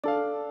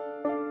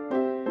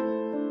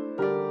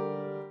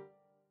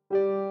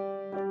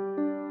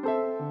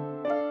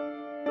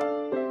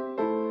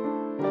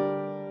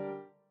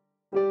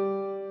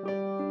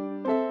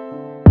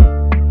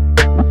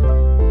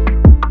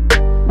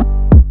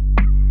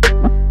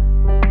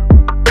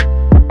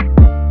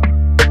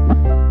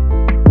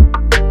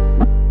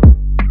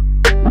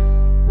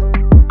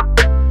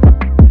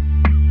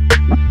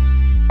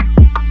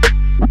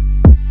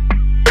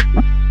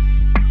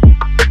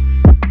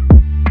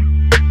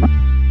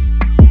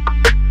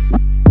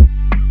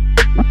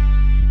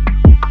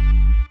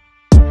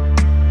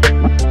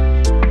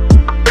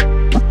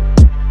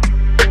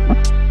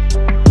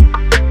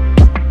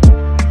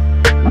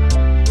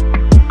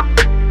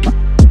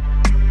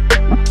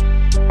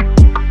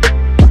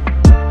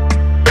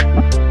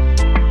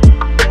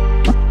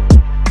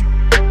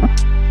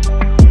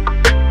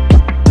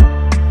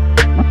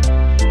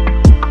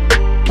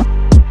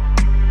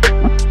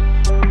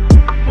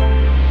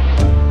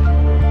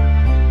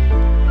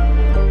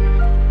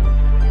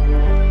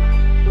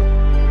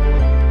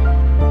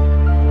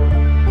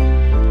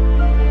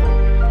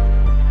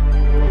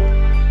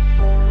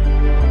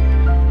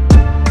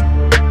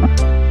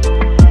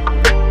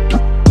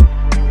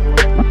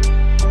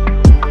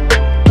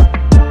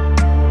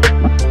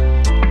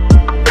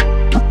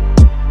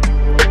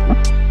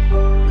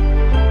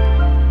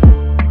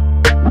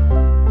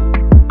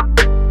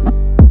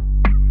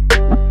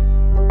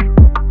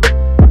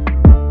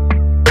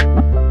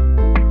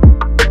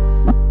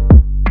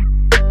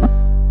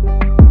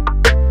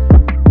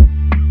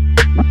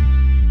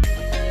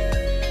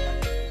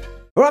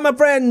Alright my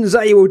friends,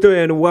 how you all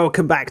doing?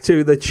 Welcome back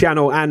to the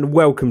channel and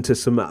welcome to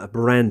some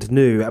brand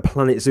new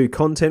Planet Zoo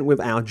content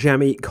with our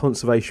Jamii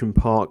Conservation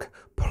Park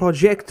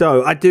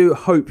Projecto. I do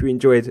hope you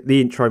enjoyed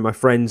the intro, my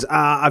friends.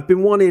 I've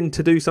been wanting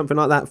to do something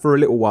like that for a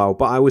little while,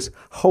 but I was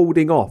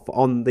holding off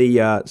on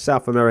the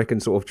South American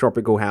sort of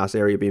tropical house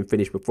area being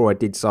finished before I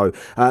did so.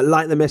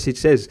 Like the message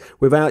says,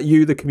 without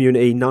you, the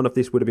community, none of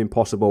this would have been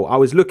possible. I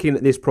was looking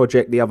at this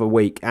project the other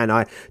week and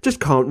I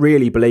just can't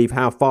really believe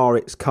how far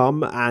it's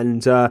come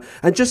and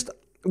just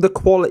the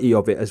quality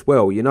of it as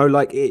well, you know,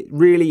 like it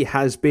really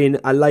has been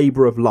a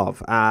labor of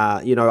love.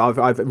 You know,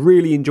 I've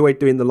really enjoyed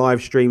doing the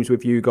live streams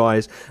with you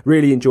guys,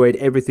 really enjoyed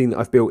everything that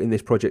I've built in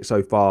this project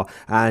so far,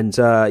 and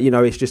you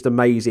know, it's just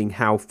amazing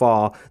how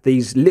far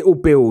these little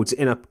builds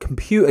in a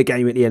computer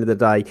game at the end of the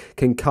day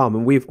can come.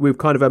 And we've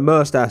kind of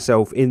immersed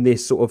ourselves in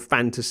this sort of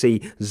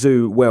fantasy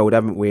zoo world,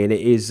 haven't we? And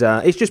it is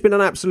it's just been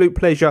an absolute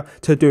pleasure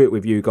to do it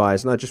with you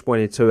guys, and I just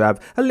wanted to have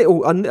a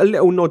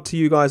little nod to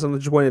you guys, and I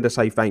just wanted to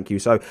say thank you.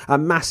 So a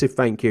massive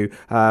thank you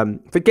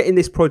for getting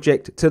this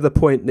project to the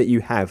point that you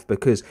have,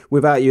 because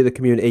without you, the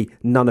community,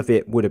 none of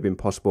it would have been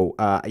possible,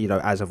 you know,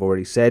 as I've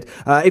already said.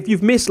 If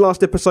you've missed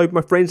last episode,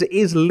 my friends, it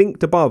is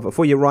linked above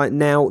for you right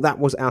now. That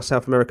was our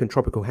South American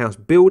tropical house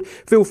build.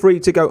 Feel free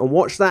to go and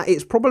watch that.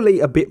 It's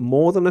probably a bit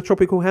more than a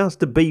tropical house,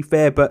 to be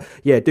fair, but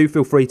yeah, do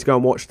feel free to go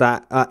and watch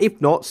that.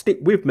 If not, stick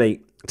with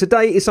me.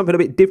 Today is something a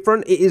bit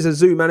different. It is a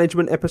zoo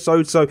management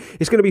episode, so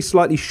it's going to be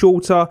slightly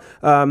shorter.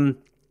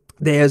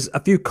 There's a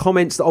few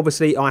comments that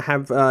obviously I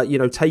have, you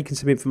know, taken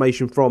some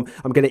information from.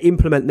 I'm going to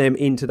implement them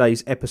in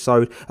today's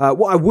episode.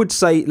 What I would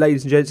say,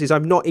 ladies and gents, is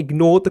I've not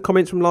ignored the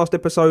comments from last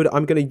episode.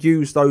 I'm going to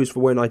use those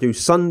for when I do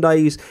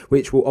Sundays,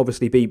 which will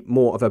obviously be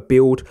more of a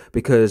build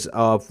because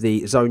of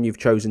the zone you've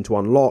chosen to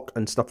unlock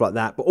and stuff like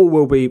that. But all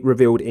will be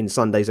revealed in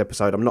Sunday's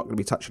episode. I'm not going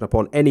to be touching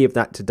upon any of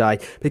that today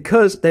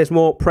because there's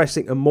more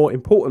pressing and more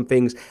important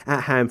things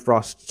at hand for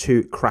us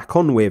to crack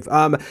on with.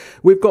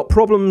 We've got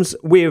problems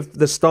with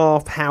the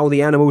staff, how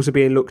the animals are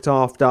being looked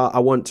after. I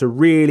want to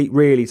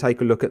really take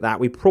a look at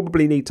that. We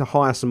probably need to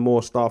hire some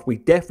more staff. We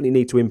definitely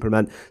need to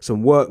implement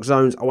some work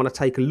zones. I want to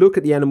take a look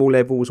at the animal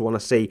levels. I want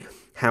to see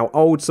how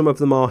old some of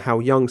them are, how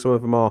young some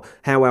of them are,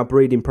 how our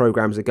breeding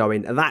programs are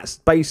going. And that's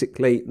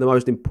basically the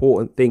most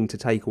important thing to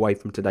take away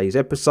from today's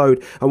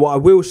episode. And what I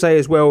will say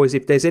as well is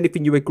if there's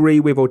anything you agree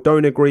with or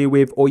don't agree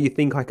with, or you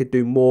think I could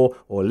do more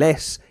or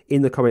less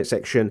in the comment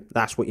section,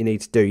 that's what you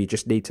need to do. You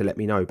just need to let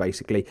me know,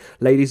 basically,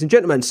 ladies and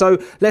gentlemen.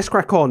 So let's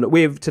crack on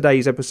with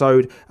today's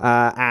episode.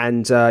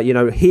 You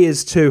know,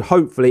 here's to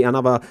hopefully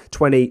another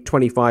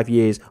 20-25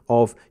 years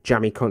of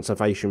Jamii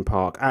Conservation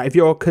Park. If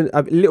you're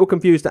a little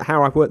confused at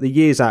how I've worked the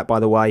years out, by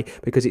the way,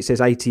 because it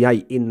says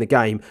 88 in the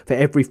game, for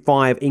every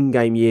 5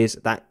 in-game years,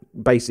 that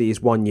basically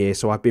is 1 year.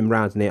 So I've been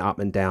rounding it up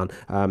and down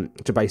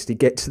to basically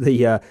get to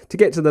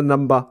the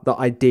number that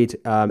I did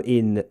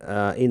in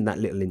that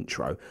little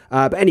intro.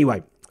 But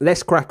anyway,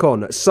 let's crack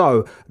on.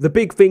 So the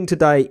big thing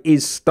today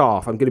is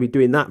staff. I'm going to be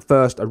doing that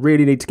first. I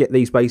really need to get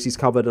these bases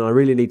covered and I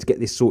really need to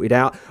get this sorted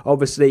out.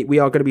 Obviously, we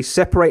are going to be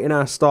separating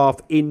our staff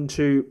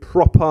into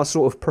proper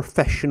sort of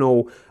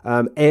professional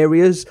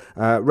areas,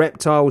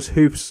 reptiles,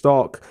 hoof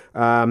stock,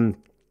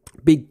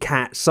 big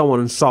cats, so on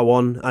and so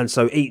on. And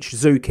so each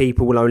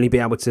zookeeper will only be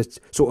able to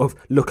sort of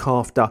look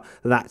after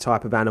that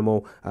type of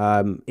animal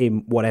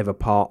in whatever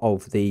part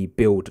of the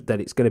build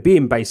that it's going to be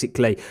in,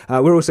 basically.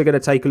 We're also going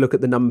to take a look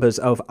at the numbers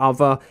of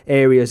other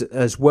areas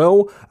as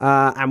well,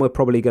 and we're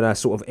probably going to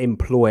sort of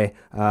employ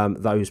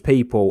those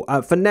people.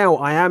 For now,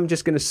 I am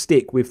just going to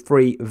stick with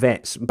 3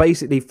 vets,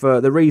 basically,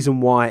 for the reason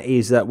why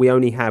is that we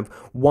only have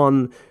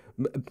one,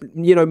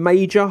 you know,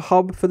 major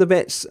hub for the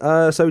vets,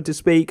 so to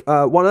speak.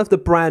 One of the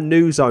brand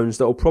new zones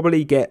that will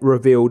probably get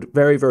revealed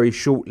very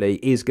shortly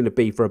is going to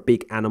be for a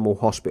big animal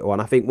hospital,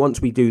 and I think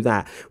once we do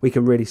that, we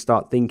can really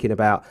start thinking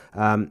about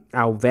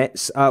our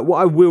vets. What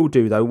I will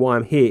do, though, while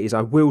I'm here, is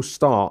I will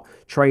start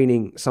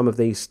training some of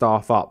these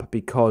staff up,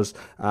 because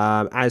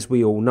as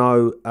we all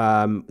know,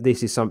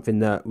 this is something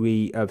that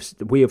we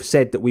have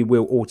said that we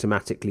will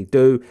automatically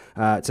do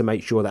to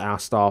make sure that our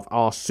staff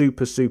are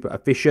super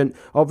efficient.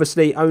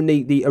 Obviously,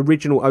 only the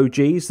original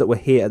OGs that were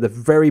here at the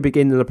very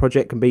beginning of the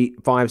project can be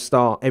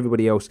 5-star.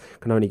 Everybody else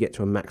can only get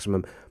to a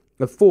maximum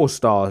of 4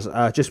 stars.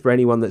 Just for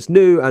anyone that's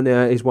new and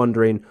is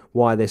wondering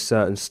why there's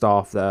certain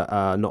staff that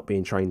are not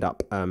being trained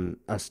up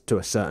to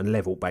a certain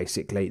level,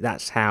 basically.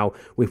 That's how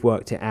we've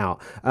worked it out.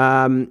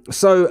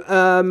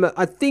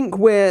 I think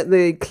where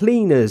the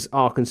cleaners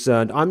are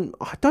concerned,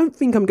 I don't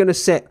think I'm going to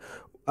set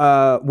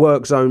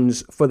work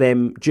zones for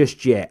them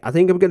just yet. I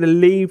think I'm going to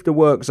leave the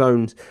work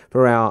zones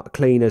for our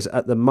cleaners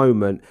at the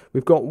moment.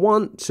 We've got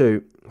 1,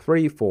 2,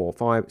 3, 4,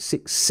 5,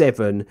 6,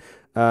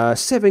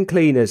 7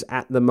 cleaners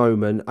at the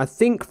moment. I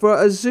think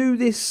for a zoo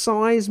this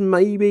size,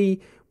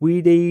 maybe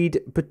we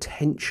need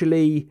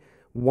potentially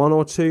 1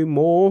 or 2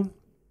 more.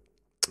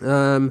 We've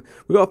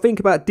got to think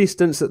about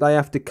distance that they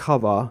have to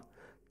cover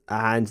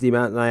and the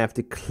amount they have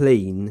to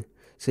clean.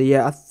 So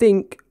yeah, I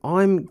think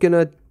I'm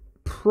gonna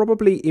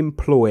probably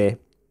employ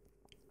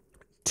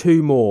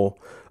 2 more.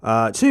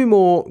 two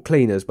more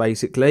cleaners,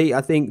 basically.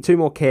 I think 2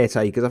 more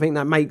caretakers. I think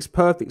that makes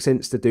perfect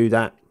sense to do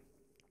that.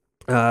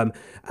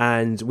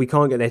 And we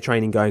can't get their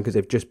training going because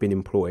they've just been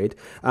employed.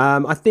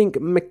 I think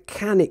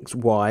mechanics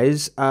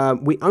wise,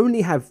 we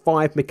only have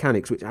 5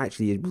 mechanics, which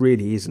actually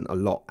really isn't a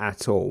lot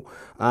at all.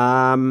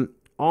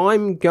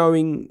 I'm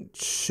going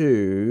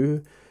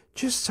to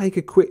just take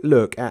a quick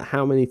look at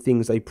how many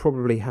things they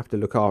probably have to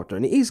look after,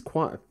 and it is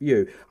quite a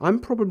few. I'm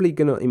probably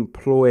going to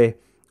employ,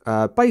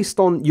 based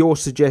on your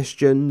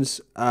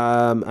suggestions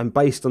and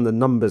based on the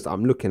numbers that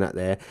I'm looking at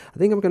there, I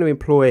think I'm going to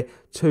employ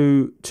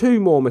two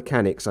more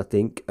mechanics, I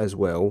think, as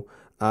well.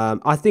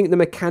 I think the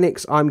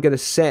mechanics I'm going to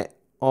set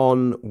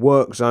on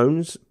work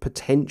zones,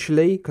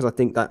 potentially, because I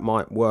think that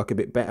might work a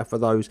bit better for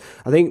those.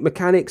 I think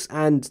mechanics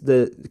and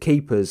the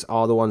keepers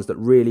are the ones that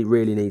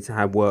really need to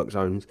have work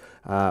zones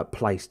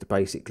placed,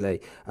 basically.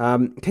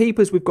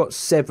 Keepers, we've got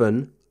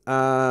 7.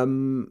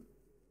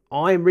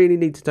 I really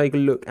need to take a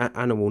look at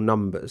animal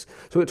numbers.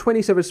 So we've got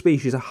 27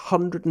 species,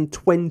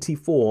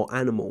 124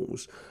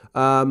 animals.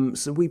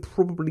 So we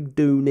probably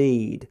do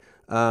need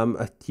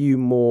a few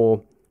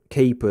more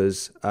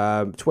keepers.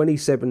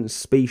 27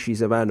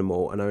 species of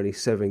animal and only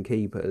 7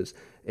 keepers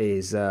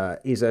is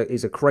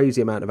a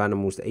crazy amount of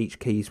animals that each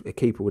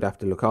keeper would have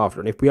to look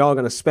after. And if we are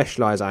going to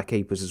specialise our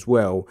keepers as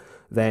well,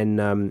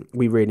 then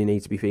we really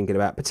need to be thinking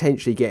about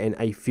potentially getting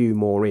a few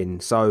more in.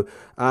 So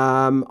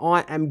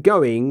I am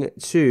going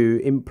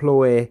to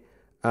employ,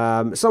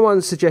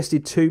 someone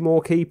suggested 2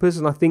 more keepers,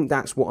 and I think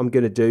that's what I'm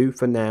going to do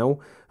for now.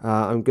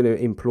 I'm going to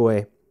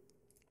employ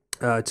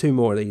 2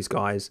 more of these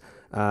guys,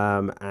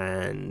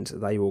 and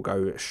they will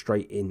go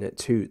straight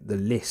into the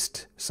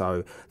list.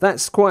 So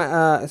that's quite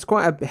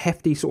a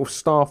hefty sort of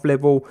staff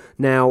level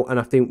now, and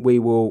I think we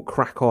will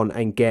crack on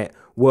and get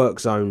work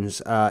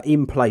zones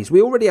in place.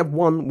 We already have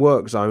 1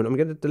 work zone. I'm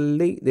going to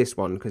delete this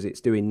one because it's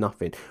doing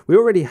nothing. We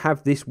already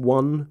have this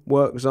 1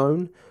 work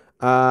zone,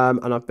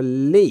 and I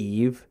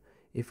believe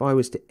if I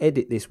was to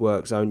edit this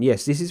work zone,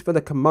 yes, this is for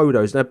the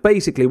Komodos. Now,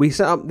 basically, we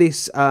set up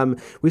this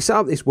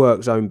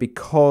work zone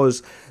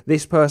because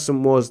this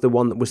person was the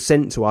one that was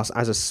sent to us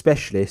as a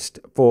specialist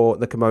for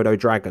the Komodo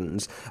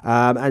dragons.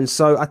 And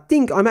so I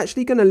think I'm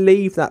actually going to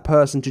leave that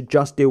person to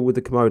just deal with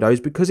the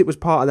Komodos because it was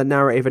part of the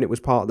narrative and it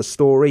was part of the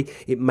story.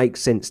 It makes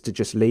sense to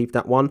just leave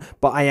that one.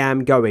 But I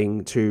am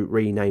going to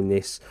rename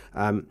this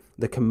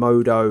the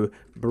Komodo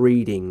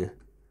breeding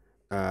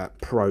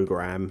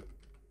program.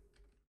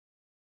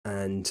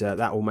 And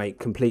that will make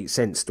complete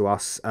sense to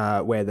us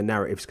where the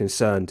narrative's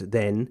concerned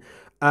then.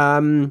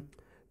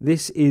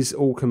 This is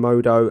all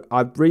Komodo.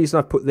 The reason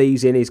I put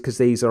these in is because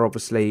these are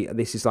obviously,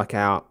 this is like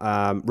our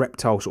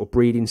reptile sort of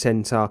breeding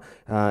centre,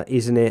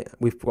 isn't it?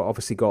 We've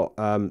obviously got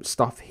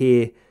stuff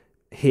here.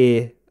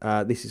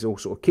 This is all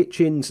sort of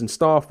kitchens and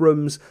staff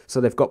rooms, so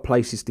they've got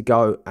places to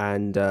go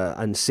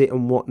and sit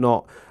and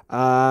whatnot.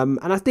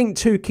 And I think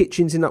 2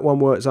 kitchens in that 1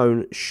 work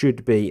zone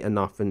should be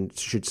enough and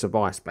should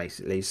suffice,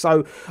 basically.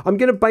 So I'm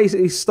going to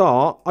basically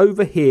start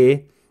over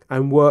here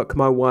and work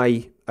my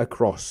way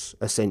across,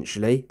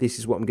 essentially. This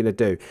is what I'm going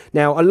to do.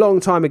 Now, a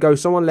long time ago,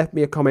 someone left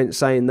me a comment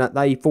saying that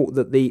they thought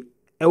that the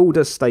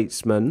elder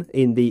statesman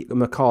in the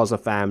Makaza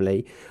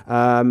family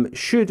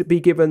should be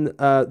given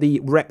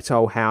the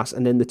reptile house,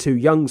 and then the 2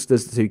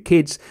 youngsters, the 2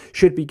 kids,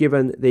 should be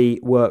given the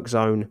work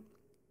zone.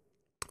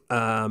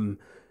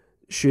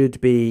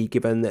 Should be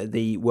given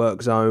the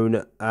work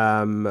zone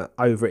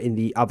over in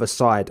the other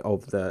side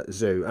of the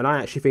zoo, and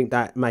I actually think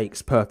that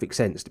makes perfect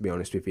sense, to be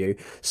honest with you.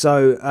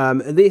 So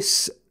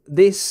this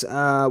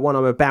one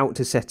I'm about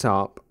to set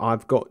up,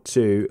 I've got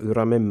to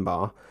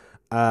remember,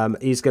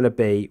 is going to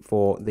be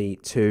for the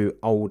 2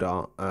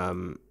 older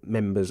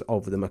members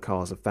of the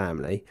Makaza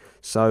family.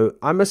 So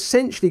I'm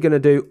essentially going to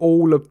do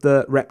all of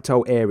the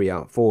reptile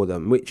area for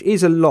them, which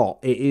is a lot.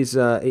 It is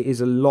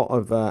a lot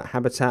of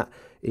habitat.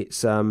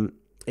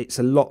 It's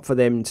a lot for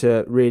them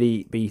to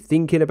really be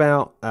thinking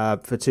about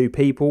for 2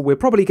 people. We're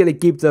probably going to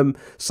give them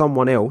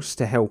someone else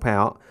to help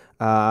out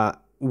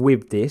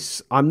with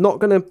this. I'm not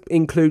going to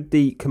include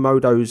the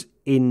Komodos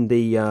in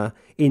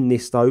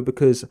this though,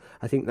 because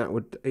I think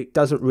it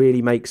doesn't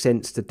really make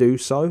sense to do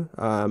so,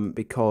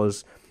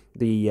 because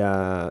the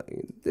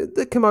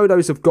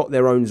Komodos have got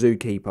their own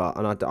zookeeper,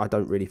 and I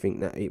don't really think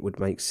that it would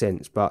make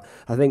sense. But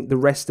I think the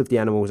rest of the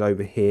animals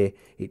over here,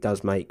 it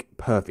does make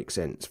perfect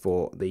sense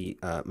for the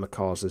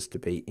Makazas to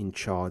be in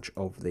charge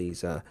of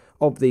these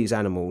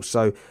animals.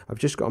 So I've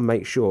just got to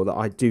make sure that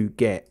I do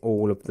get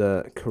all of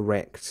the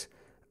correct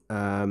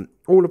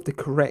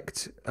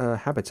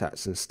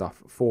habitats and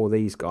stuff for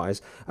these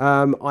guys.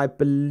 I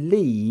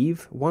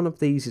believe one of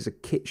these is a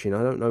kitchen.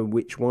 I don't know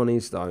which one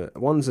is though.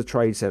 One's a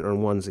trade centre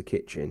and one's a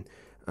kitchen.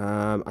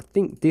 I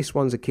think this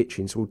one's a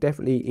kitchen, so we'll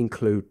definitely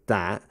include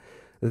that.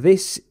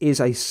 This is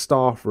a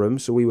staff room,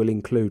 so we will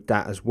include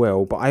that as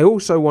well. But I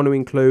also want to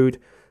include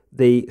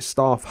the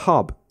staff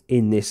hub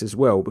in this as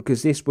well,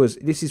 because this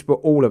is for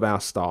all of our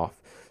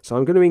staff. So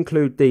I'm going to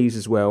include these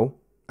as well.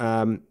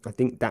 I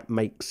think that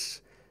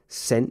makes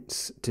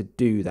sense to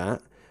do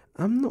that.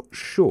 I'm not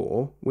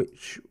sure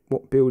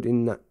what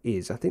building that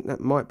is. I think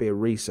that might be a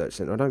research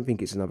centre. I don't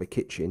think it's another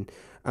kitchen.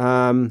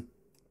 So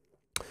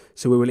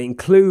we will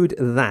include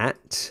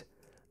that.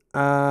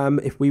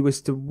 If we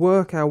was to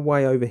work our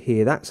way over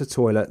here, that's a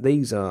toilet.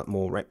 These are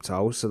more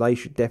reptiles, so they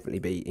should definitely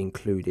be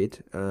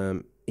included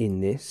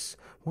in this.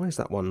 Why is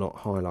that one not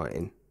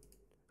highlighting?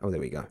 Oh, there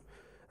we go.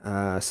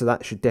 So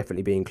that should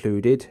definitely be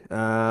included.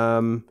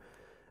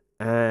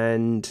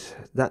 And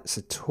that's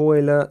a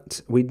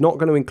toilet. We're not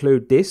going to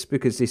include this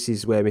because this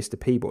is where Mr.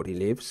 Peabody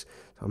lives.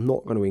 So I'm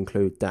not going to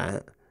include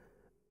that.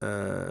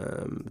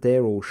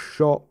 They're all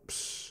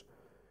shops.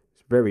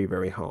 It's very,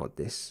 very hard,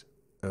 this.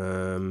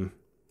 They're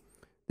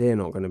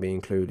not going to be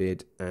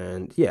included.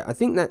 And yeah, I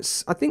think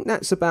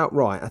that's about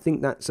right. I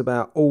think that's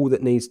about all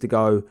that needs to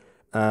go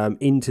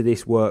into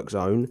this work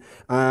zone.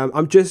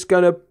 I'm just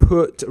going to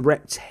put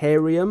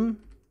Reptarium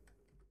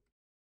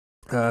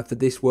for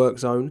this work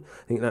zone.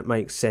 I think that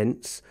makes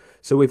sense.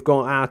 So we've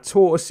got our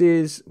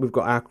tortoises, we've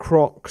got our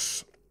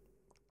crocs,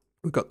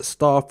 we've got the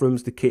staff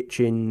rooms, the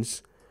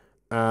kitchens,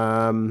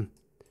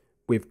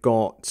 we've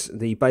got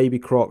the baby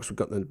crocs, we've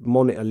got the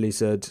monitor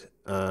lizard,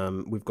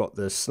 we've got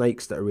the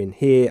snakes that are in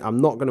here. I'm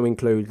not going to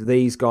include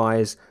these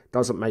guys.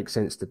 Doesn't make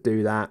sense to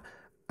do that.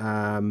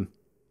 And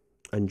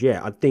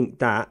yeah, I think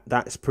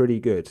that's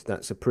pretty good.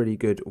 That's a pretty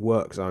good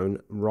work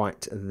zone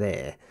right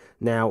there.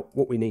 Now,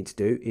 what we need to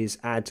do is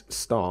add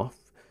staff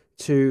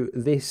to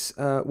this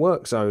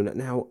work zone.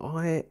 Now,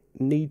 I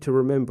need to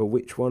remember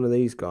which one of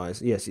these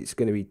guys. Yes, it's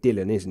going to be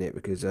Dylan, isn't it?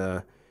 Because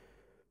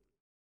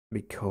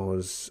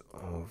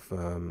of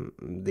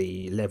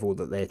the level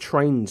that they're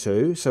trained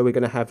to. So we're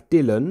going to have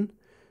Dylan.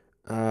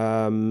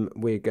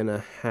 We're going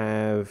to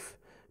have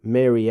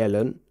Mary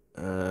Ellen.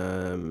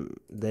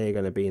 They're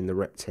going to be in the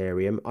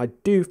Reptarium. I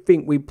do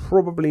think we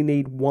probably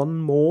need one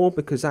more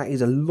because that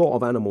is a lot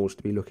of animals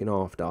to be looking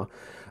after.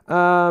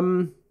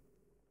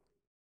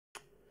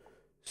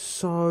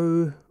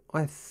 So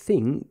I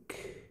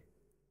think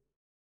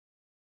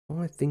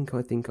I'm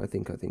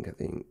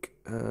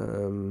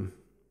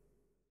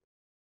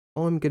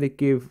going to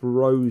give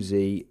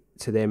Rosie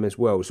to them as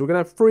well. So we're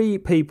going to have 3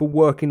 people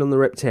working on the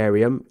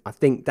Reptarium. I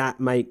think that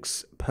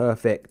makes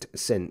perfect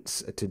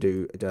sense to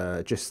do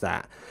just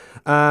that.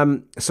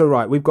 So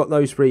right, we've got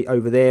those 3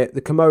 over there. The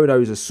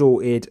Komodos are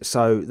sorted,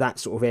 so that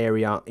sort of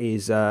area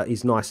is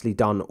nicely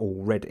done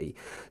already.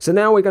 So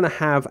now we're going to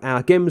have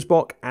our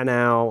Gemsbok and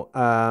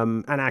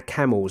our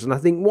camels. And I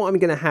think what I'm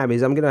going to have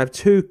is I'm going to have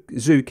 2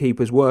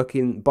 zookeepers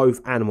working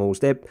both animals.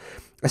 They're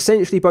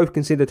essentially both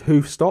considered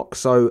hoof stock,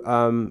 so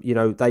you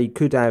know, they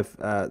could have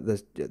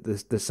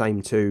the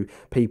same 2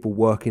 people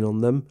working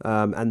on them,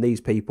 and these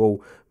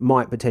people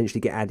might potentially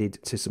get added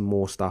to some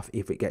more stuff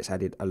if it gets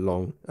added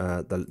along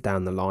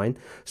down the line.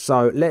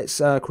 So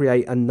let's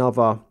create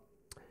another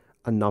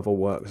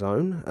work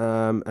zone,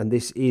 and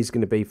this is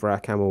going to be for our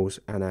camels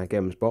and our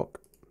Gemsbok.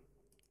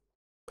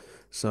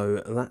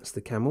 So that's the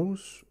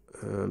camels,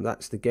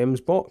 that's the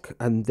Gemsbok,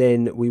 and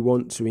then we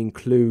want to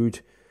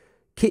include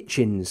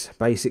kitchens,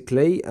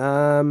 basically.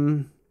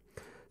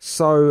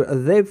 So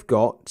they've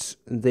got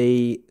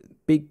the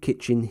big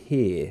kitchen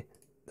here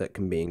that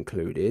can be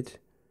included.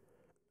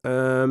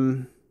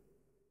 What's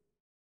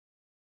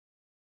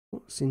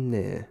in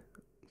there?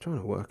 I'm trying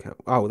to work out.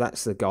 Oh,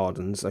 that's the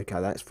gardens.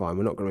 Okay, that's fine.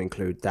 We're not going to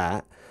include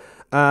that.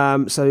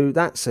 So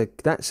that's a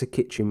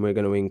kitchen we're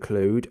going to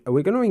include.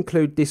 We're going to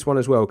include this one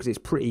as well because it's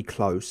pretty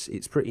close.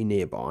 It's pretty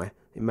nearby.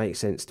 It makes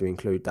sense to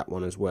include that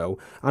one as well.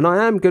 And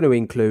I am going to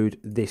include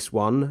this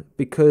one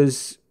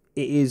because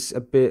it is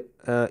it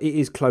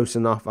is close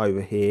enough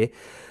over here.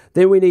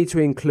 Then we need to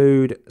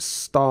include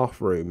staff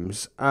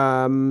rooms.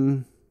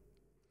 Now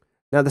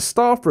the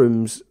staff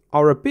rooms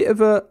are a bit of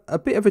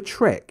a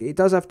trek. It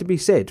does have to be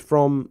said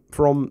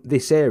from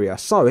this area.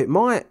 So it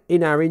might,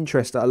 in our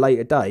interest at a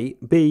later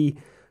date, be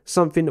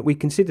something that we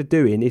consider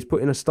doing is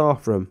putting a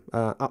staff room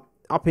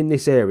up in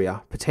this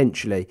area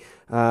potentially.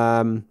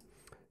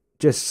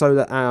 Just so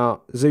that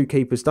our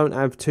zookeepers don't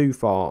have too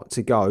far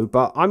to go.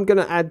 But I'm going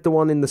to add the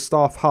one in the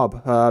staff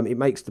hub. It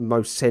makes the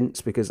most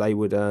sense because they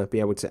would be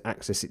able to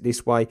access it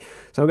this way.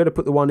 So I'm going to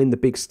put the one in the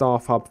big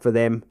staff hub for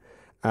them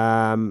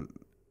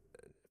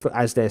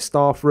as their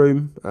staff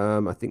room.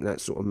 I think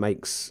that sort of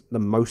makes the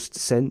most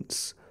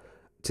sense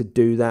to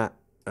do that.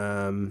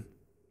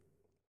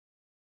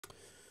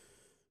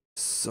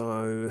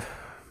 So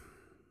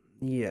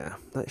yeah,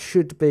 that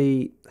should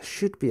be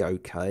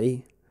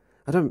okay.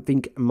 I don't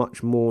think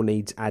much more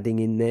needs adding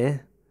in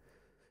there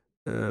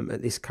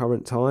at this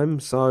current time.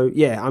 So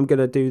yeah, I'm going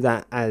to do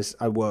that as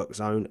a work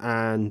zone,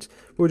 and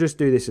we'll just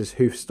do this as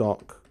hoof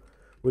stock.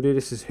 We'll do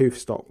this as hoof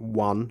stock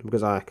 1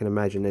 because I can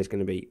imagine there's going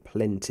to be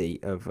plenty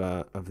of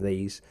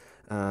these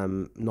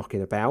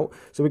knocking about.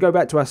 So we go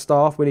back to our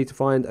staff. We need to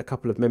find a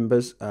couple of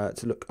members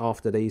to look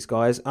after these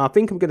guys. I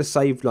think I'm going to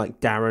save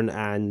like Darren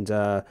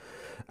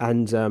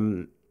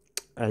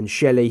and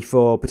Shelley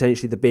for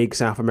potentially the big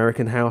South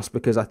American house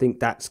because I think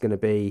that's going to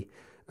be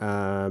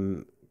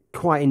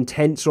quite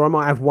intense. Or I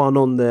might have one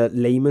on the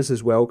lemurs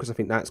as well because I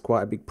think that's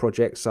quite a big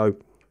project. So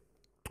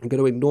I'm going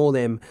to ignore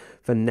them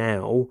for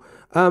now.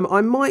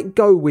 I might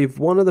go with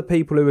one of the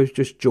people who has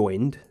just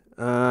joined.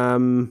 I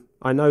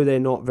know they're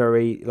not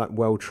very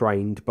well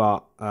trained,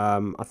 but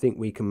I think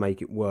we can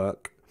make it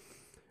work.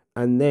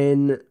 And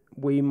then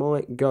we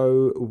might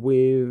go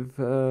with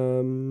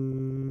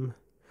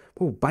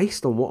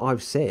based on what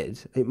I've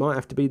said, it might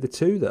have to be the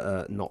two that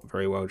are not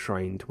very well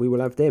trained. We will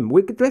have them.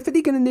 We're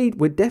definitely going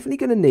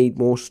to need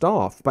more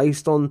staff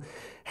based on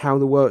how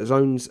the work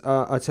zones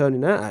are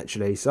turning out,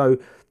 actually. So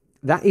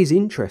that is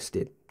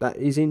interesting. That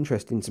is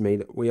interesting to me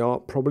that we are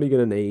probably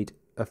going to need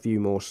a few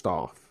more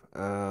staff.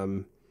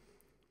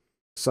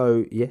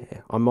 So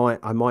yeah, I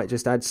might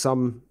just add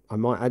some. I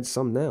might add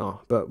some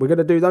now, but we're going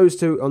to do those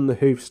two on the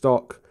hoof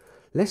stock.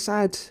 Let's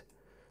add.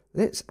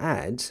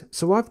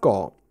 So I've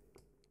got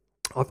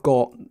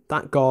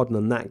that garden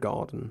and that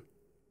garden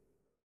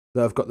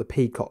that I've got the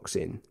peacocks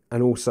in,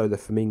 and also the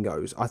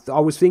flamingos. I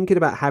was thinking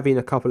about having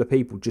a couple of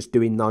people just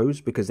doing those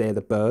because they're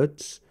the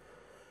birds,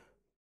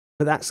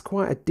 but that's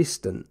quite a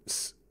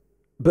distance.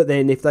 But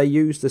then if they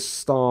use the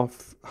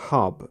staff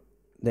hub,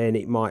 then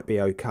it might be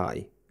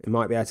okay. It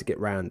might be able to get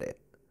round it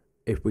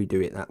if we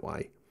do it that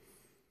way.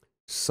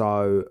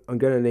 So I'm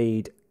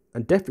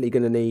definitely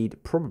going to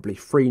need probably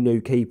 3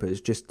 new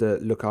keepers just to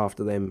look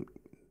after them.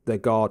 The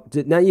guard.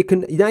 Now you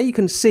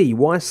can see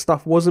why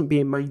stuff wasn't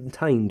being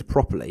maintained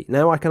properly.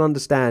 Now I can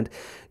understand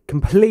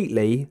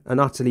completely and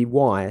utterly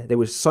why there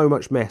was so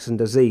much mess and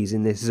disease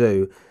in this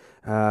zoo.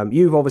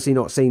 You've obviously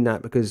not seen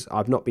that because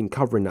I've not been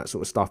covering that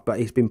sort of stuff, but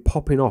it's been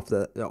popping off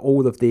that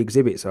all of the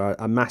exhibits are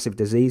a massive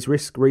disease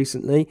risk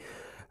recently,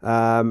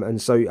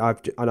 and so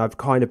I've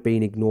kind of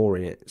been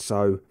ignoring it.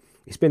 So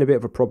it's been a bit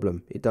of a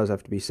problem. It does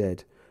have to be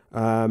said.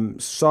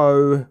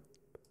 So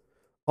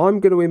I'm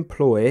going to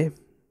employ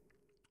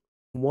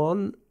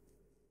 1,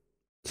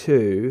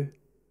 2.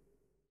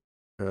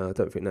 I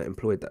don't think that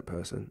employed that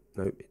person.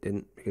 No, it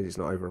didn't, because it's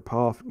not over a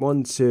path.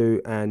 1,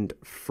 2, and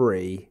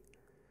 3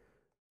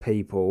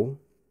 people.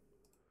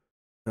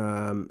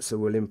 So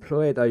we'll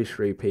employ those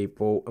 3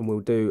 people, and we'll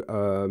do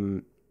a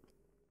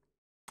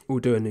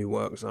new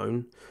work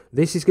zone.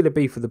 This is going to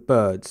be for the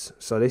birds.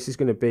 So this is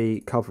going to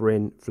be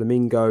covering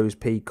flamingos,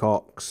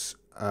 peacocks,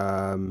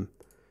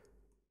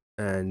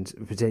 and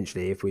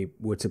potentially if we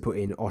were to put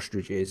in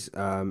ostriches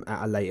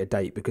at a later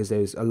date, because there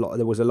was a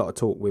lot of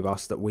talk with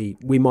us that we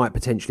might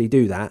potentially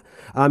do that.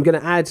 I'm going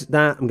to add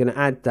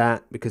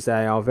that because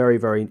they are very,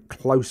 very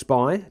close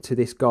by to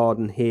this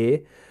garden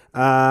here.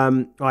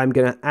 I'm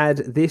going to add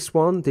this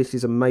one. This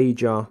is a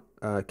major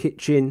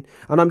kitchen,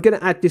 and I'm going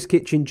to add this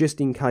kitchen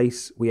just in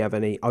case we have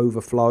any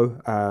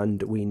overflow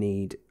and we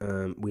need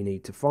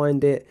to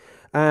find it.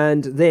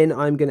 And then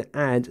I'm going to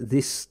add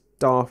this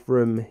staff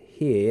room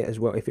here as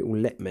well, if it will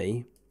let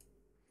me.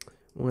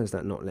 Why is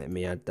that not letting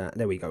me add that?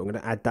 There we go. I'm going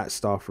to add that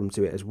staff room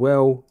to it as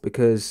well,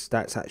 because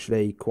that's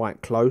actually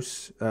quite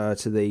close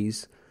to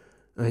these.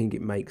 I think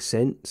it makes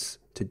sense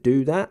to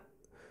do that.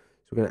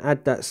 So we're going to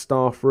add that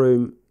staff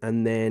room,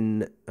 and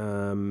then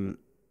I'm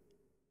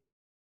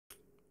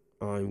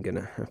going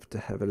to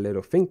have a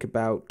little think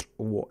about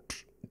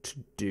what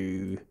to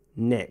do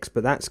next.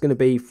 But that's going to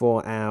be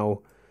for our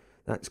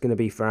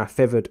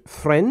feathered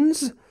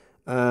friends.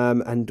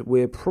 And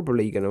we're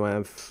probably going to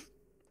have.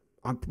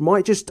 I'm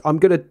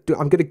going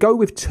to go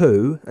with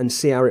 2 and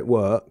see how it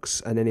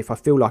works, and then if I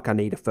feel like I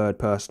need a third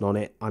person on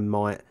it, I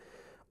might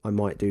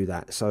do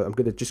that. So I'm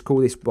going to just call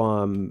this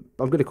one.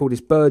 I'm going to call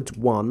this Birds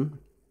 1.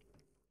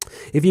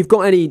 If you've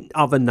got any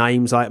other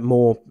names, like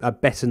more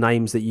better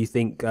names that you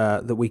think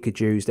that we could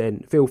use, then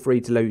feel free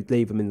to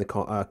leave them in the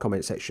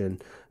comment section,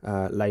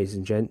 ladies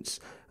and gents.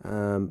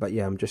 But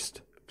yeah, I'm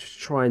just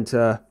trying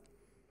to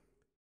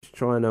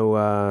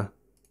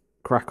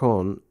crack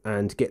on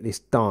and get this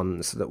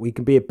done so that we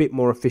can be a bit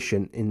more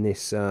efficient in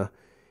this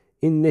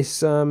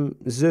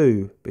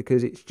zoo,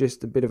 because it's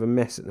just a bit of a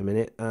mess at the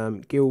minute.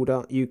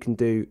 Gilda, you can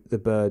do the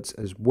birds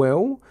as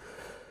well.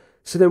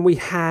 So then we've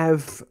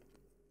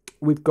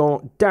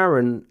got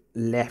Darren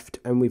left,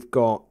 and we've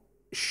got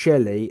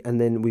Shelley, and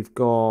then we've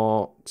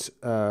got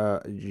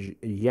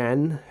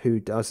Jan, who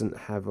doesn't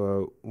have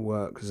a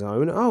work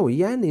zone. Oh,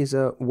 Jan is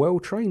a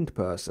well-trained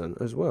person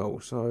as well.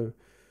 So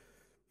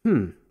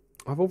I've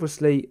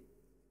obviously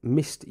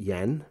missed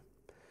Jan.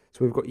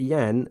 So we've got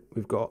Jan,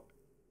 we've got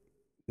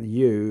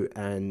you,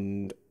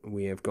 and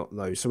we have got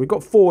those. So we've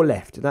got 4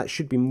 left. That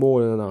should be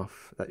more than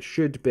enough.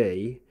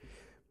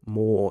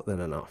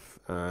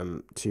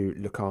 To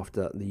look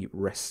after the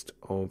rest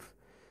of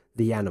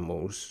the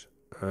animals.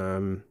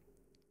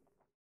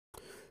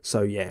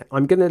 So yeah,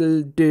 I'm going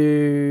to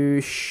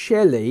do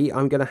Shelley.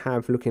 I'm going to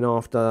have looking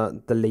after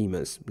the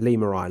lemurs,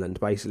 Lemur Island,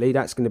 basically.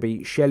 That's going to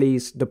be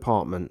Shelley's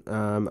department.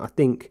 I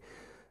think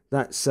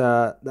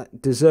that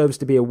deserves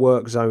to be a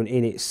work zone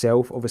in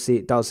itself. Obviously,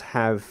 it does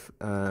have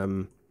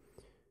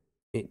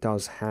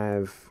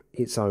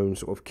its own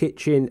sort of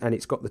kitchen, and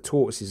it's got the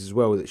tortoises as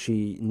well that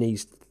she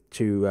needs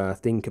to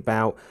think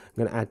about.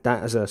 I'm going to add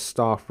that as a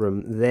staff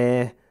room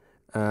there,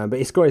 but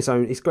it's got its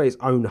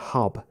own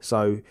hub,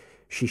 so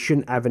she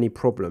shouldn't have any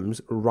problems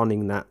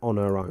running that on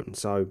her own.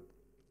 So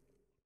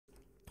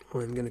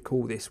I'm going to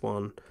call this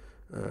one.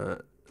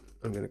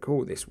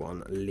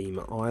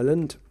 Lima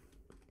Island.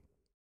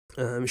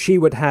 She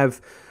would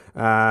have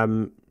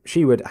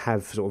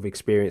sort of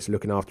experience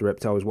looking after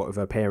reptiles, what with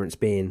her parents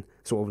being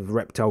sort of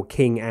reptile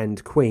king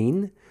and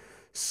queen.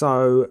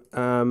 So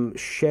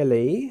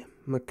Shelley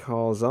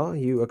MacArthur,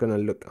 you are going to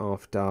look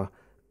after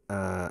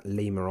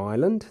Lima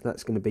Island.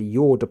 That's going to be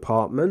your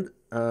department.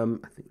 I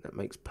think that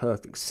makes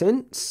perfect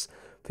sense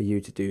for you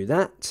to do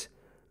that.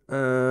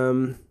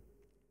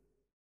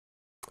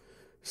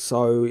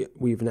 So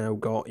we've now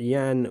got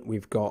Jan,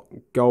 we've got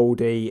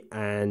Goldie,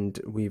 and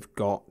we've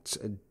got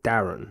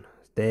Darren.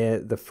 They're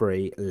the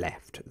three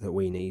left that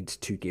we need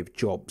to give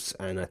jobs,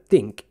 and I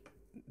think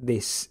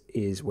this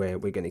is where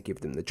we're going to give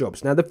them the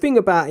jobs. Now, the thing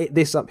about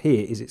this up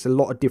here is it's a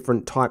lot of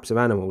different types of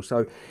animals,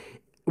 so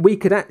we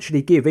could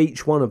actually give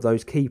each one of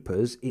those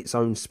keepers its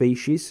own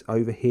species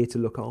over here to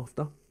look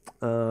after.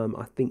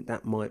 I think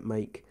that might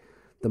make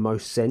the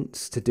most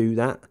sense to do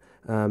that.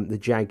 The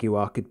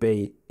jaguar could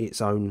be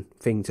its own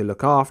thing to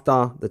look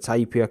after. The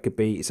tapir could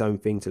be its own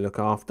thing to look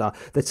after.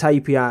 The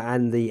tapir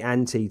and the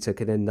anteater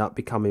could end up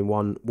becoming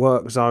one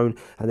work zone.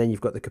 And then you've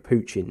got the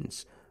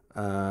capuchins.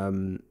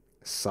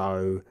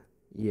 So,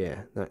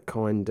 yeah, that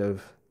kind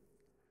of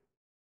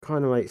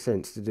makes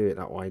sense to do it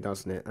that way,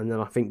 doesn't it? And then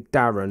I think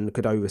Darren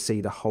could oversee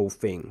the whole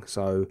thing.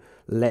 So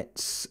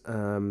let's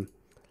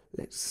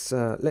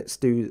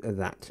do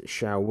that,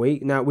 shall we?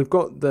 Now we've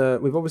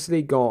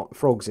obviously got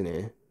frogs in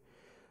here.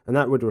 And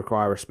that would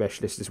require a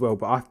specialist as well.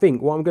 But I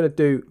think what I'm going to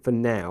do for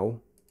now,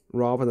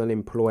 rather than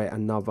employ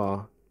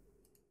another...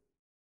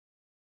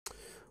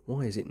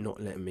 Why is it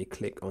not letting me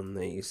click on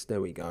these? There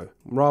we go.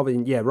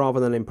 Rather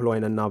than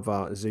employing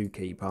another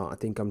zookeeper, I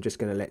think I'm just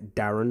going to let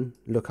Darren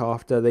look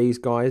after these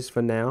guys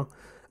for now.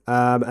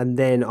 And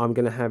then I'm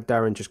going to have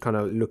Darren just kind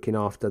of looking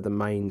after the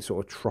main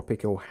sort of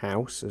tropical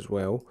house as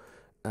well.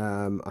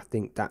 I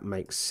think that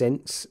makes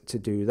sense to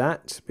do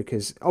that,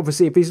 because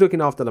obviously if he's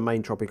looking after the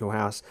main tropical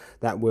house,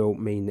 that will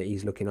mean that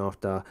he's looking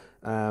after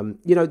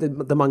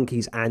the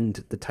monkeys and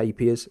the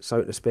tapirs,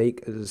 so to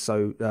speak.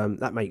 So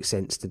that makes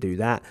sense to do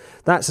that.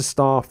 That's a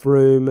staff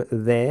room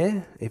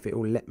there. If it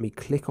will let me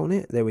click on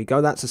it, there we go.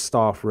 That's a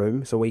staff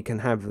room, so we can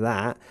have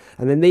that.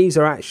 And then these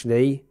are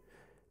actually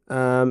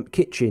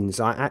kitchens.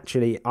 I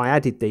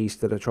added these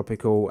to the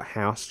tropical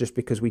house just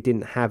because we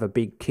didn't have a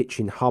big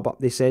kitchen hub up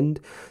this end,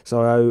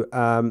 so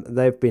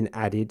they've been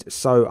added.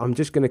 So I'm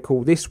just going to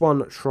call this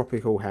one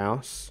tropical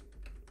house.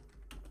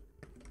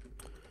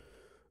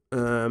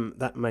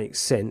 That makes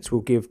sense. We'll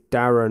give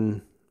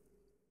Darren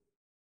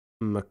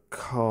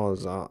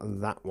MacArthur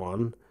that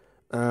one.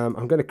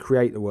 I'm going to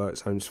create the work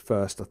zones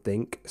first, I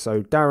think,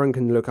 so Darren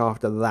can look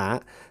after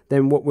that.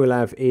 Then what we'll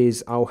have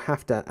is I'll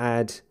have to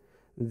add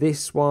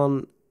this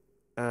one.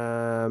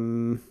 Or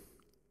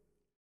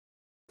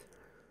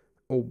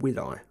will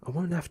I? I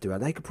won't have to.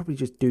 They could probably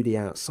just do the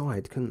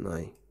outside, couldn't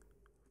they?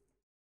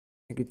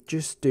 They could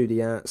just do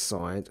the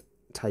outside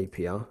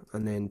tapir,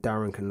 and then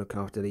Darren can look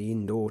after the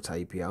indoor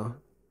tapir.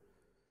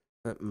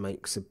 That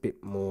makes a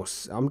bit more.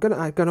 I'm gonna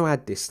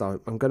add this though.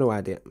 I'm gonna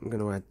add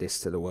this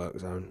to the work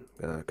zone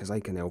because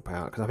they can help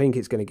out. Because I think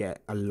it's going to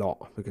get a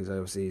lot, because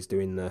obviously he's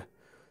doing the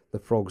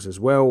frogs as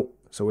well.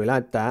 So we'll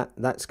add that.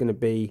 That's going to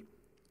be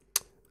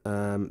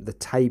the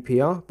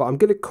tapir, but I'm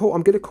gonna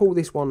call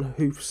this one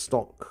hoof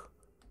stock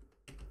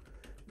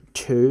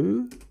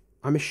 2.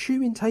 I'm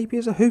assuming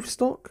tapirs are hoof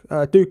stock.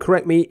 Do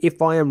correct me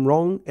if I am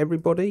wrong,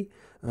 everybody.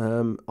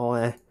 I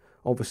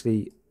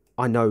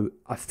know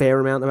a fair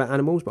amount about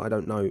animals, but I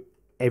don't know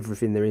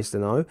everything there is to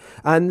know.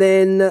 And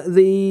then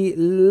the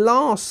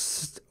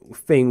last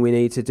thing we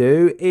need to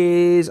do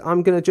is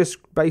I'm gonna just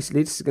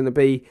basically, this is gonna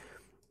be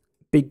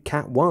Big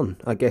Cat 1.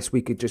 I guess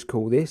we could just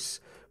call this.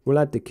 We'll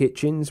add the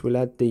kitchens. We'll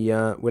add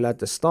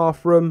the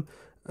staff room,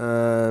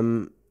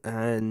 and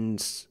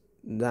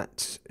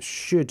that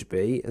should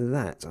be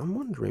that. I'm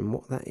wondering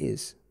what that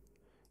is.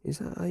 Is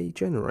that a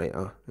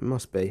generator? It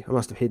must be. I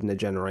must have hidden a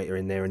generator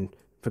in there and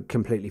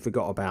completely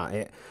forgot about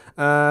it.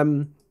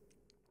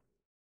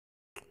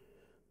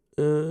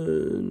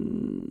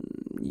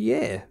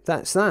 Yeah,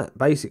 that's that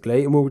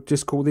basically, and we'll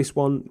just call this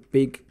one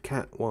Big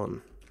Cat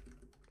 1.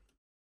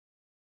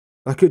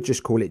 I could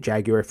just call it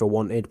Jaguar if I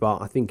wanted,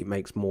 but I think it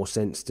makes more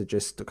sense to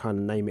just kind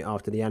of name it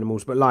after the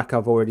animals. But like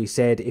I've already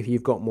said, if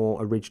you've got more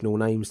original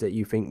names that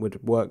you think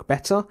would work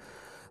better,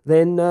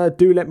 then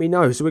do let me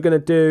know. So we're going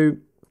to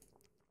do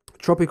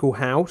Tropical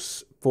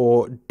House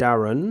for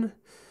Darren.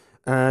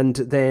 And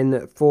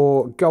then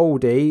for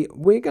Goldie,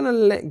 we're going to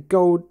let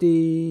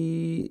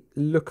Goldie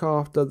look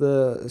after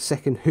the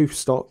second hoof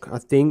stock, I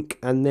think.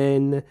 And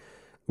then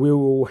we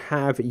will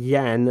have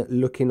Jan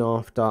looking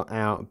after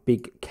our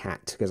big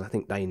cat, because I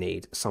think they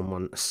need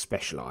someone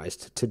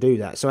specialised to do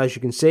that. So as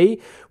you can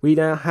see, we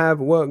now have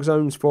work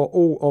zones for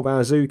all of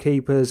our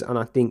zookeepers, and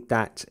I think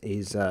that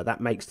is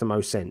that makes the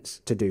most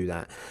sense to do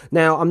that.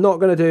 Now, I'm not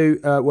going to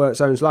do work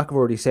zones, like I've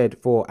already said,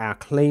 for our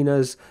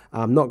cleaners.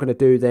 I'm not going to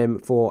do them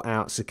for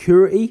our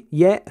security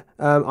yet.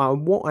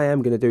 What I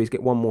am going to do is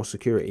get one more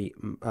security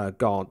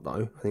guard,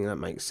 though. I think that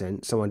makes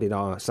sense. Someone did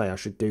say I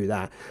should do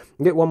that.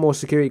 Get one more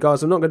security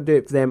guards. I'm not going to do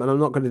it for them, and I'm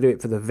not going to do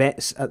it for the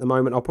vets at the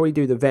moment. I'll probably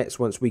do the vets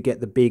once we get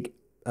the big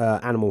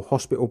animal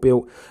hospital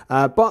built.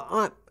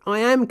 But I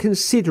am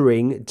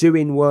considering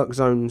doing work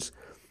zones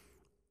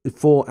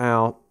for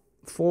our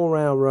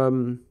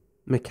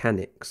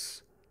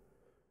mechanics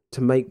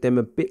to make them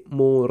a bit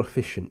more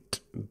efficient.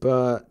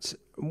 But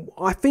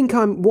I think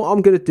what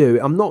I'm going to do,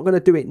 I'm not going to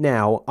do it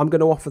now. I'm going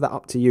to offer that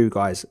up to you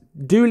guys.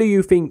 Do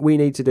you think we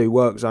need to do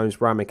work zones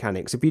for our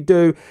mechanics? If you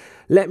do,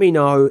 let me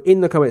know in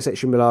the comment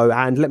section below,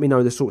 and let me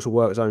know the sorts of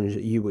work zones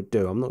that you would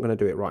do. I'm not going to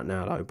do it right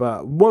now though.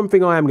 But one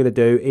thing I am going to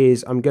do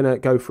is I'm going to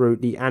go through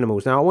the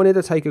animals. Now, I wanted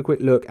to take a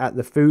quick look at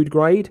the food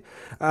grade.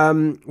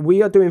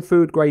 We are doing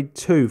food grade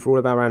 2 for all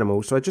of our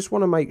animals. So I just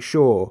want to make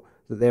sure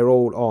that they're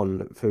all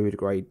on food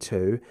grade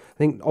 2. I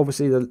think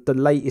obviously the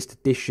latest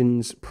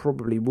additions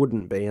probably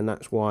wouldn't be, and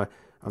that's why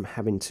I'm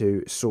having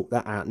to sort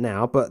that out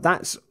now. But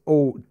that's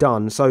all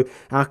done. So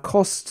our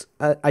costs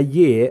a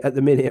year at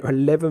the minute are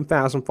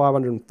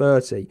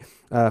 11,530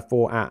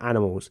 for our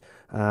animals.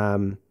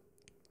 So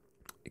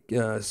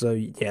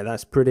yeah,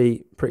 that's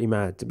pretty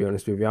mad, to be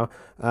honest with you.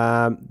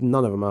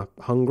 None of them are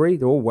hungry.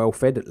 They're all well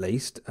fed, at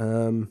least.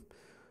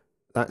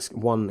 That's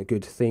one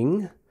good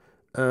thing.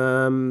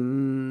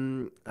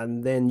 And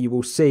then you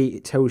will see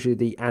it tells you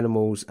the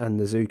animals and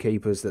the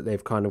zookeepers that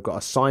they've kind of got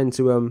assigned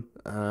to them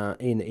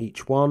in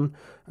each one.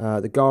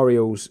 The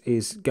gharials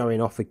is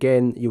going off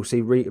again. You'll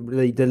see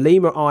the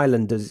lemur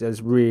island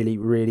has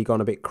really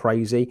gone a bit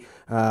crazy.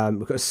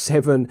 We've got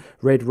 7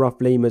 red ruff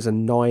lemurs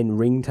and 9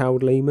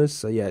 ring-tailed lemurs.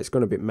 So yeah, it's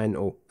gone a bit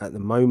mental at the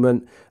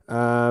moment.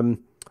 And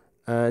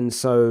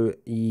so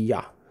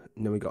yeah,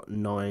 and then we got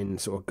 9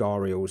 sort of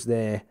gharials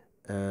there,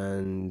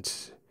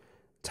 and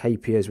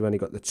tapirs, we've only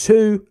got the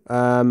 2.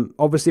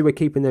 Obviously we're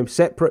keeping them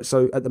separate,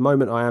 so at the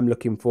moment I am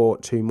looking for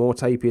 2 more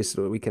tapirs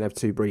so that we can have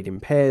 2 breeding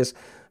pairs.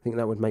 I think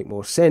that would make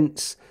more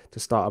sense to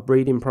start a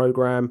breeding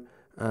program.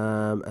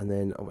 And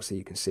then obviously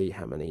you can see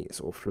how many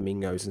sort of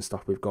flamingos and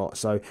stuff we've got.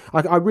 So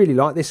I really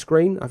like this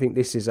screen. I think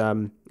this is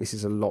a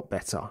lot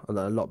better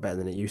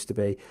than it used to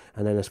be.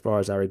 And then as far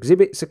as our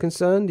exhibits are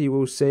concerned, you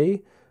will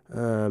see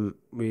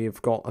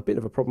we've got a bit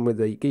of a problem with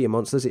the Gia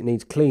monsters. It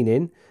needs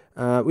cleaning.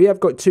 We have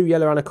got 2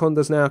 yellow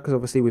anacondas now, because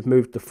obviously we've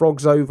moved the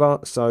frogs over.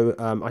 So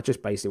I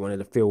just basically wanted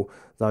to fill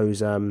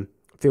those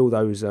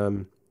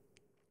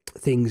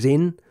things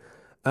in.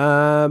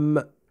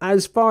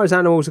 As far as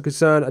animals are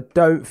concerned, I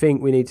don't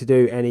think we need to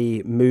do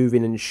any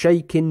moving and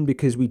shaking,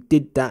 because we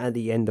did that at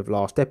the end of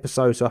last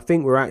episode. So I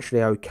think we're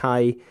actually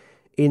okay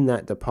in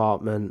that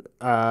department.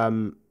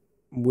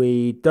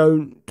 We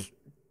don't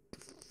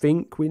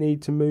think we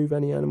need to move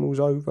any animals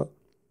over,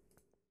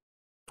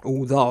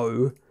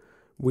 although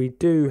we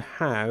do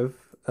have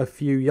a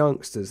few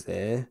youngsters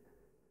there,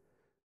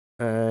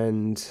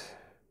 and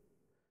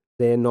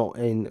they're not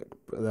in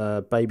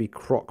the baby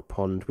croc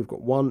pond. We've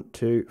got 1,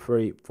 2,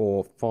 3,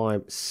 4,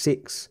 5,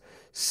 6,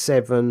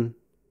 7,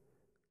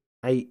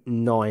 8,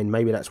 9.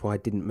 Maybe that's why I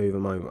didn't move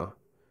them over,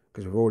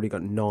 because we've already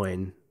got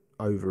 9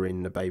 over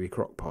in the baby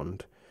croc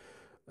pond.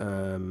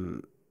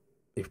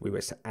 If we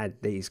were to add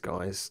these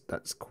guys,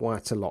 that's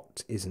quite a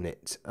lot, isn't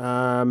it?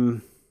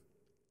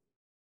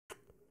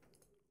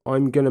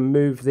 I'm going to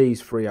move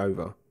these 3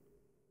 over.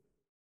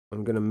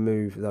 I'm going to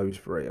move those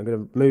 3. I'm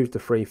going to move the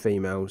 3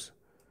 females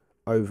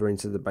over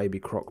into the baby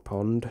croc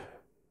pond.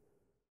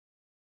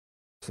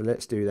 So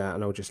let's do that,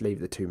 and I'll just leave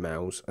the 2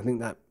 males. I think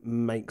that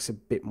makes a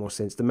bit more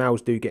sense. The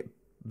males do get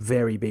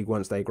very big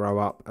once they grow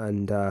up,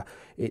 and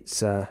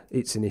it's an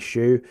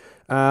issue.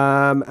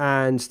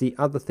 And the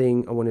other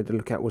thing I wanted to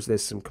look at was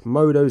there's some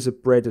Komodos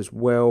of bred as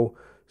well.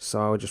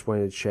 So I just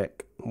wanted to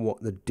check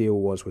what the deal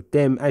was with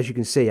them. As you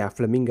can see, our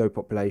flamingo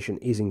population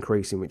is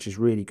increasing, which is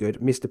really good.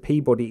 Mr.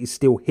 Peabody is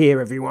still here,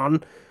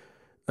 everyone.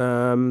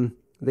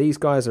 These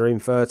guys are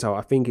infertile.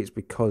 I think it's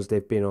because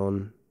they've been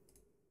on,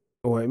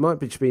 or it might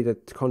just be the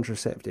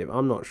contraceptive.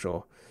 I'm not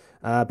sure.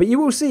 But you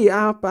will see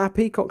our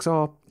peacocks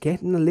are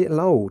getting a little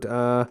old.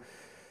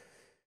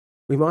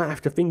 We might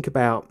have to think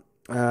about,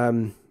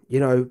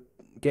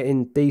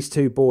 getting these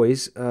 2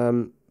 boys.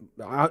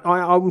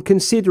 I'm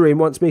considering,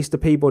 once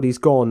Mr. Peabody's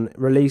gone,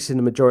 releasing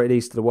the majority of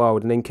these to the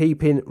wild, and then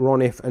keeping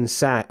Ronif and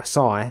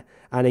Sai,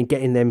 and then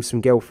getting them some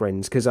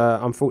girlfriends, because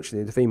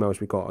unfortunately the females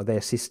we got are their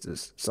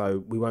sisters,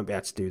 so we won't be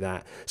able to do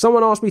that.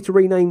 Someone asked me to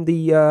rename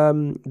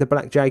the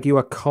black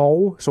jaguar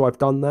Cole, so I've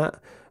done that.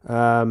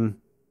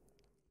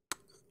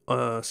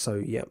 So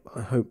yeah,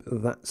 I hope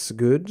that's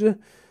good.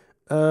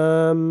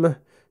 So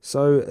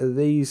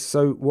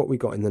what we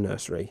got in the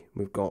nursery?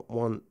 We've got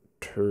 1,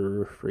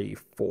 2, 3,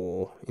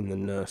 4 in the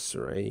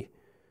nursery,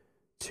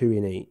 2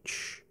 in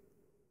each.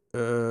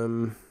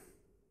 And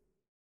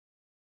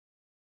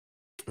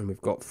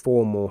we've got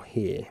 4 more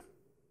here.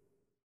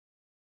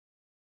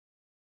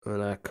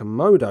 And our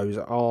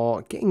Komodos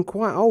are getting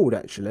quite old,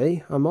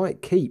 actually. I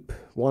might keep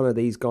one of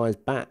these guys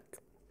back.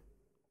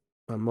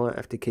 I might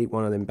have to keep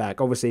one of them back.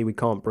 Obviously, we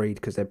can't breed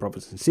because they're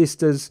brothers and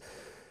sisters.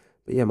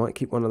 But yeah, I might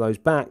keep one of those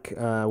back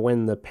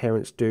when the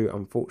parents do,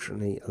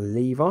 unfortunately,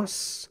 leave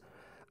us.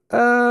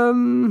 I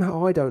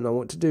don't know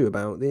what to do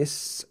about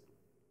this.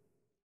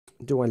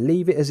 Do I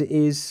leave it as it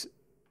is?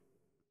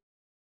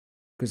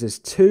 Because there's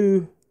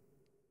 2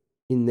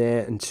 in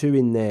there and 2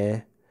 in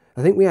there.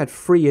 I think we had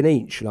 3 in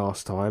each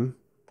last time.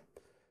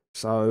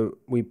 So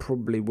we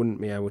probably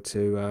wouldn't be able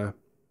to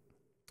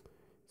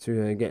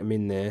get them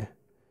in there.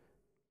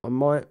 I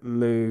might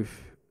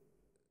move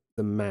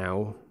the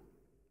male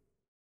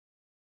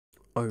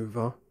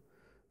over.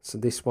 So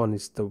this one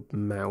is the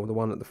male. The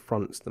one at the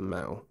front's the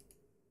male.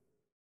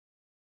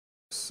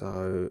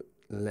 So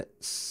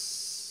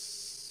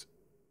let's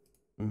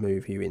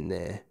move you in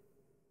there.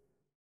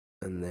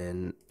 And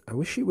then I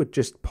wish you would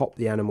just pop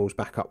the animals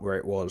back up where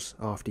it was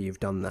after you've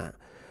done that.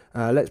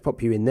 Let's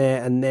pop you in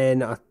there. And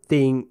then I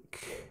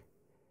think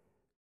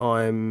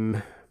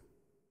I'm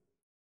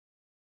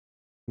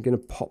going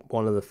to pop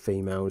one of the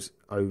females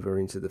over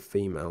into the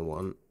female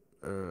one.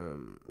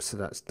 So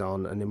that's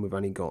done. And then we've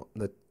only got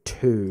the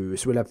 2.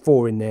 So we'll have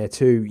 4 in there,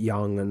 2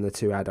 young and the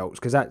 2 adults.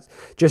 Because that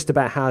just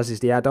about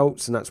houses the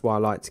adults. And that's why I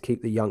like to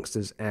keep the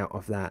youngsters out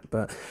of that.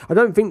 But I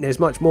don't think there's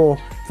much more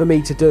for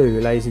me to do,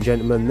 ladies and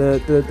gentlemen.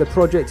 The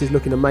project is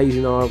looking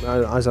amazing,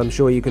 as I'm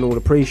sure you can all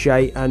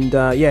appreciate. And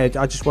yeah,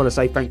 I just want to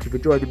say thank you for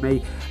joining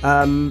me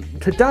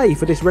today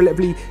for this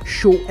relatively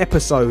short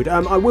episode.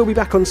 I will be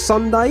back on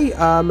Sunday.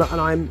 And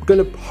I'm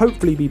going to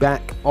hopefully be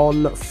back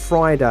on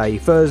Friday,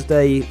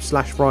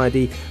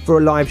 Thursday/Friday, for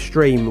a live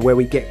stream where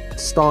we get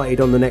started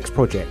on the next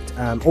project.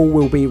 All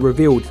will be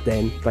revealed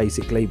then,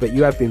 basically, but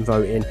you have been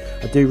voting.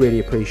 I do really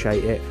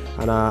appreciate it,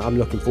 and I'm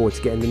looking forward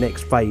to getting the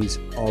next phase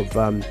of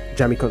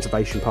Jamii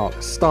Conservation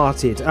Park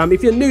started.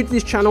 If you're new to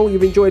this channel,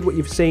 you've enjoyed what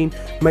you've seen,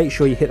 make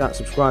sure you hit that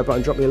subscribe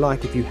button, drop me a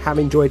like if you have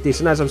enjoyed this,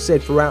 and as I've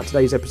said throughout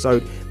today's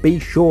episode, be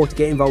sure to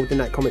get involved in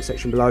that comment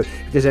section below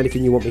if there's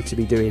anything you want me to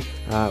be doing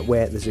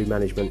where the zoo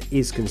management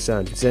is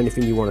concerned. If there's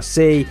anything you want to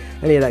see,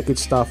 any of that good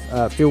stuff,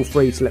 feel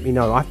free to let me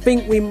know. I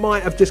think we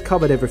might have just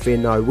covered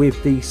everything though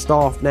with the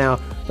staff now.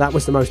 That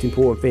was the most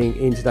important thing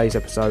in today's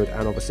episode,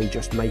 and obviously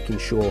just making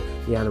sure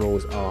the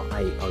animals are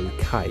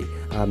a-okay.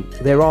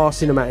 There are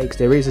cinematics,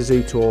 there is a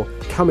zoo tour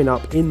coming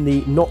up in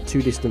the not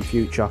too distant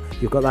future.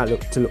 You've got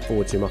that to look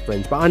forward to, my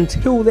friends. But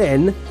until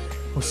then,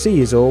 I'll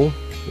see you all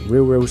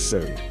real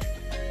soon.